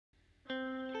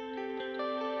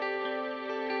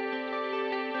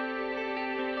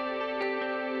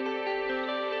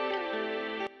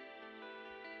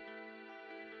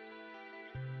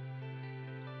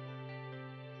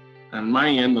on my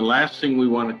end, the last thing we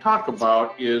want to talk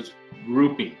about is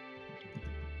grouping.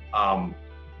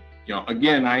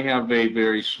 Again, I have a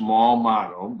very small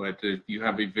model, but if you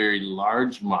have a very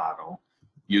large model,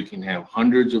 you can have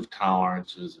hundreds of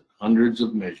tolerances and hundreds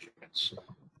of measurements,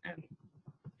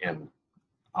 and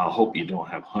I hope you don't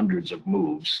have hundreds of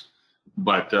moves.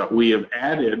 But we have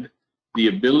added the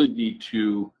ability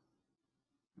to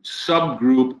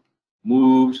subgroup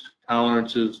moves,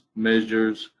 tolerances,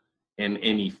 measures, and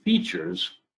any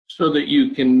features so that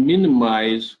you can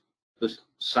minimize the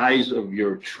size of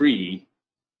your tree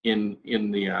in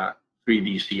the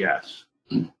 3DCS.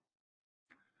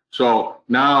 So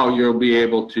now you'll be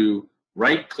able to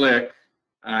right-click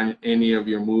on any of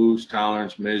your moves,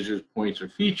 tolerance, measures, points, or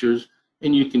features,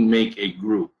 and you can make a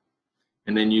group.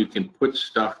 And then you can put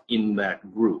stuff in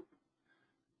that group.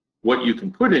 What you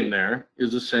can put in there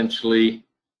is essentially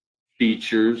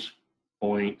features,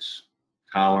 points,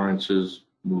 tolerances,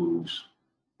 moves,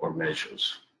 or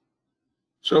measures.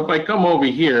 So if I come over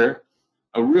here,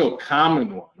 a real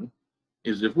common one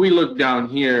is if we look down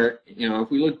here,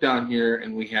 if we look down here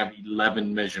and we have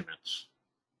 11 measurements,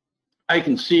 I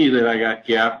can see that I got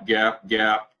gap, gap,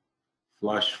 gap,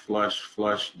 flush, flush,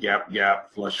 flush, gap,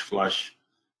 gap, flush, flush,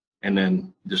 and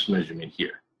then this measurement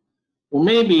here. Well,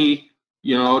 maybe,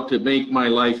 to make my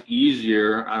life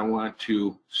easier, I want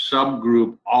to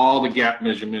subgroup all the gap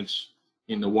measurements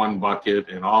into one bucket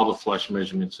and all the flush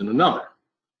measurements in another.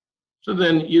 So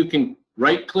then you can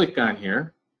right-click on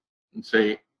here and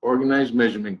say Organize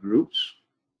Measurement Groups.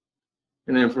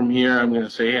 And then from here, I'm going to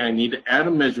say, hey, I need to add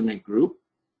a measurement group.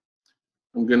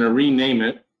 I'm going to rename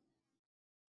it.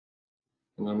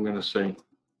 And I'm going to say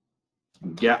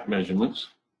Gap Measurements.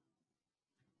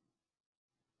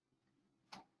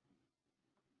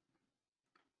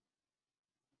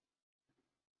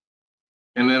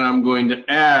 And then I'm going to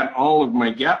add all of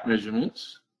my gap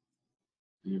measurements.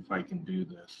 See if I can do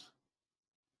this.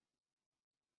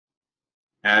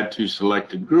 Add to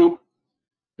selected group.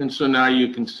 And so now you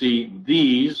can see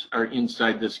these are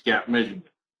inside this gap measurement.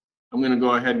 I'm going to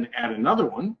go ahead and add another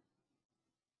one.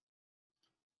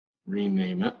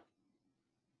 Rename it.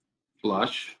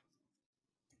 Flush.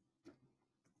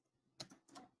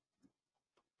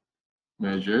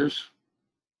 Measures.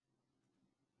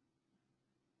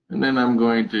 And then I'm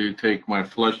going to take my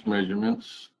flush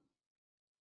measurements.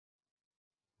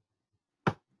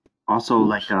 Also,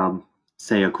 like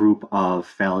say a group of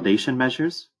validation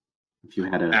measures, if you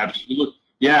had a... Absolutely.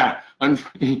 Yeah.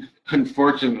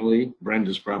 Unfortunately,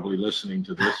 Brenda's probably listening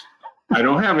to this. I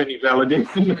don't have any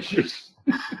validation measures.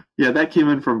 Yeah, that came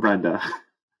in from Brenda,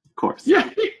 of course. Yeah.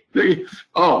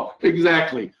 Oh,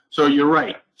 exactly. So you're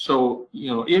right. So,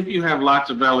 if you have lots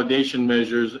of validation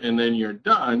measures and then you're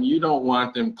done, you don't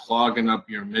want them clogging up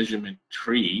your measurement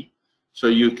tree. So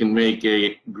you can make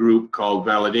a group called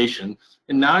validation.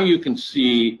 And now you can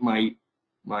see my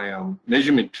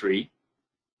measurement tree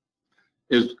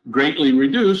is greatly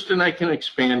reduced, and I can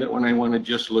expand it when I want to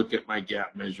just look at my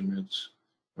gap measurements,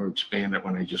 or expand it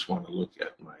when I just want to look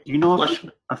at my Do you know if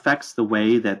it affects the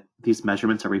way that these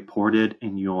measurements are reported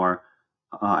in your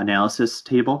analysis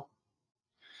table?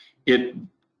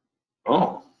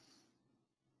 Oh,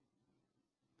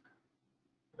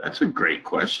 that's a great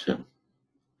question.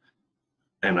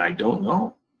 And I don't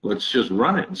know. Let's just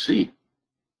run it and see.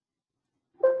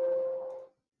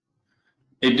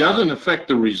 It doesn't affect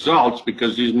the results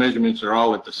because these measurements are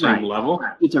all at the same level.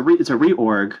 It's a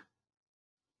reorg.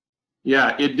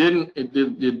 Yeah, it didn't. It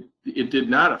did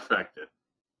not affect it.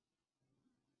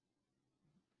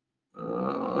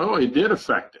 Oh, it did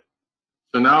affect it.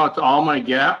 So now it's all my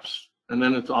gaps, and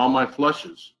then it's all my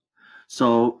flushes.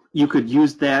 So you could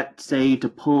use that, say, to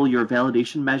pull your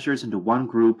validation measures into one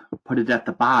group, put it at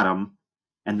the bottom,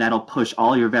 and that'll push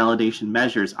all your validation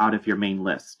measures out of your main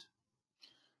list.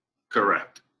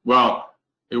 Correct. Well,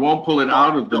 it won't pull it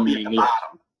out of the main list.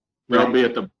 They'll be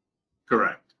at the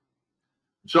correct.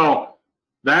 So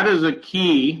that is a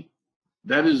key.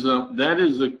 That is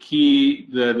a key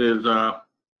that is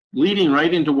leading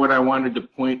right into what I wanted to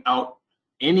point out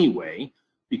anyway,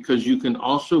 because you can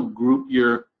also group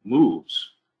your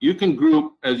moves. You can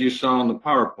group, as you saw in the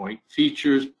PowerPoint,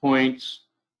 features, points,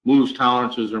 moves,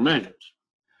 tolerances, or measures.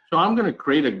 So I'm going to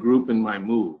create a group in my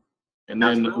move, and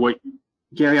then what?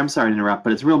 Gary, I'm sorry to interrupt,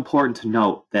 but it's real important to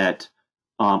note that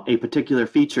a particular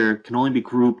feature can only be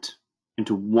grouped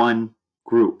into one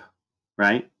group,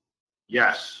 right?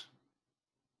 Yes.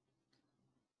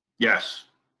 Yes.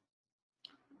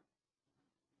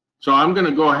 So I'm going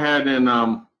to go ahead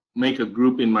and make a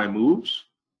group in my moves.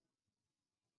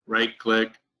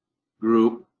 Right-click,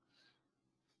 group.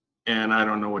 and I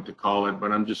don't know what to call it,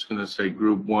 but I'm just going to say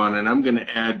group 1, and I'm going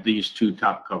to add these 2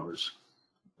 top covers,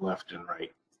 left and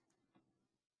right.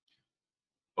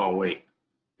 Oh, wait.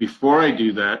 Before I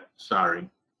do that, sorry.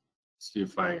 Let's see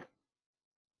if I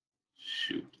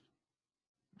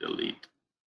delete.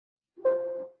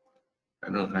 I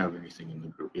don't have anything in the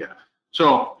group yet.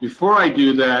 So before I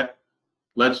do that,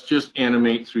 let's just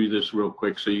animate through this real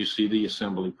quick so you see the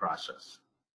assembly process.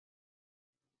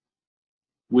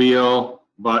 Wheel,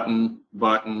 button,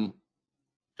 button,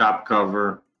 top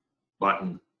cover,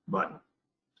 button, button.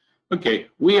 Okay,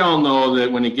 we all know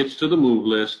that when it gets to the move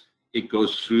list, it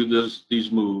goes through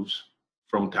these moves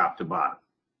from top to bottom.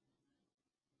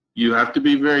 You have to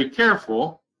be very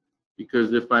careful,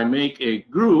 because if I make a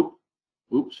group,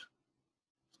 oops,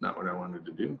 it's not what I wanted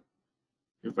to do.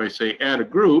 If I say add a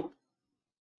group,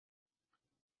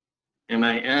 and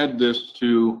I add this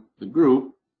to the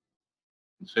group,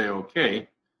 and say OK,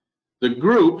 the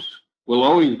groups will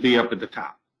always be up at the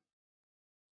top.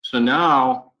 So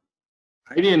now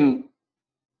I didn't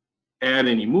add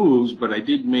any moves, but I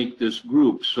did make this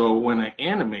group. So when I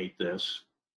animate this,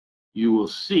 you will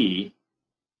see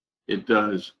it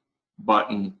does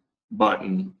button,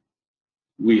 button,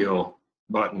 wheel,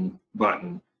 button,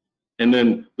 button. And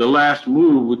then the last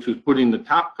move, which was putting the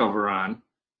top cover on,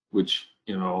 which,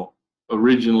 you know,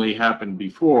 originally happened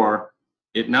before,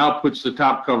 it now puts the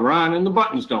top cover on and the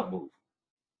buttons don't move.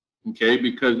 Okay,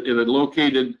 because it had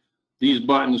located these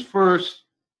buttons first,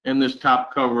 and this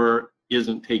top cover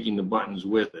isn't taking the buttons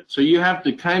with it. So you have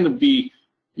to kind of be,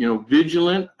 you know,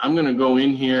 vigilant. I'm going to go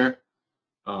in here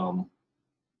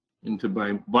into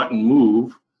my button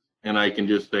move, and I can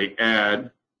just say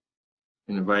add,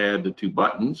 and if I add the 2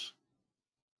 buttons,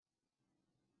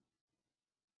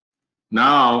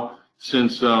 now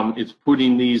since it's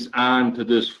putting these on to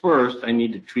this first, I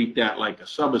need to treat that like a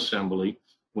subassembly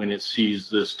when it sees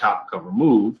this top cover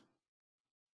move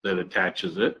that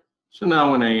attaches it. So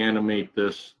now when I animate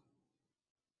this,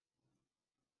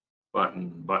 button,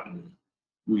 button,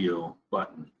 wheel,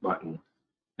 button, button,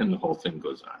 and the whole thing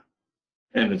goes on.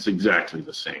 And it's exactly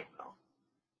the same now.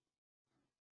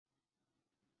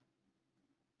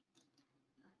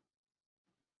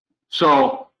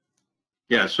 So,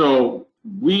 yeah, so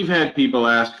we've had people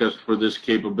ask us for this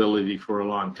capability for a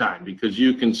long time, because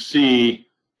you can see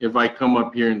if I come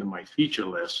up here into my feature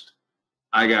list,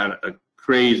 I got a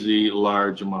crazy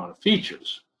large amount of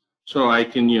features. So I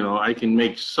can, you know, I can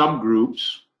make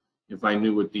subgroups if I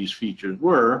knew what these features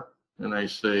were, and I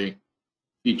say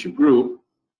feature group,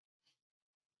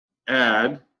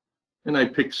 add, and I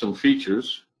pick some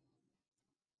features.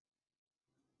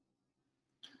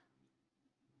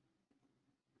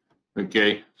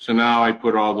 Okay, so now I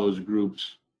put all those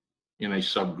groups in a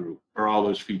subgroup, or all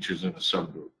those features in a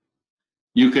subgroup.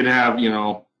 You could have, you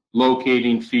know,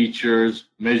 locating features,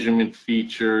 measurement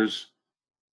features.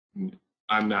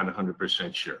 I'm not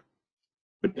 100% sure.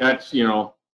 But that's, you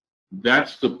know,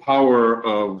 that's the power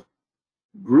of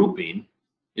grouping,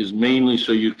 is mainly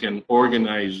so you can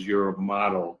organize your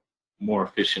model more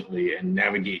efficiently and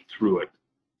navigate through it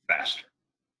faster.